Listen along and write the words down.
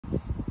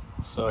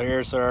So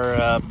here's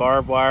our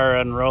barbed wire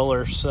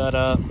unroller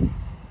setup.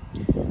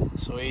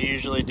 So we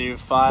usually do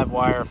 5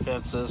 wire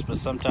fences, but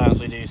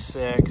sometimes we do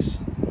 6.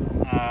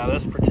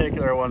 This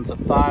particular one's a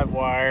 5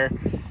 wire.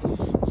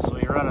 So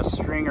we run a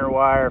stringer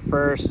wire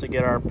first to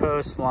get our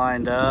posts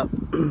lined up.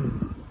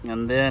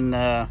 And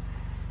then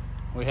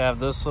we have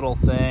this little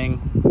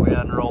thing. We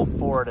unroll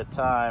 4 at a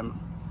time.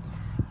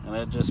 And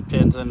it just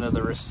pins into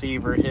the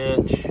receiver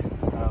hitch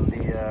of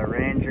the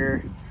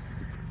Ranger.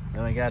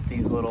 Then we got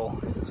these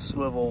little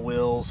swivel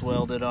wheels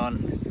welded on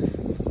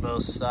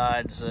both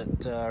sides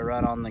that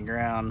run on the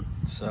ground.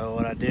 So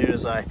what I do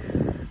is I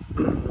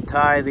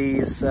tie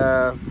these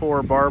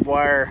 4 barbed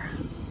wire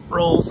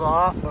rolls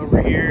off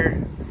over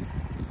here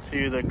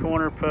to the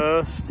corner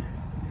post,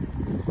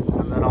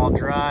 and then I'll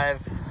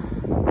drive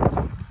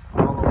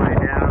all the way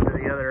down to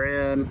the other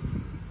end,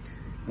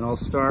 and I'll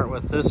start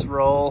with this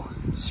roll,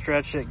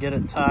 stretch it, get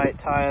it tight,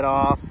 tie it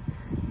off,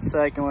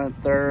 second one,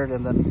 third,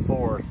 and then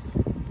fourth.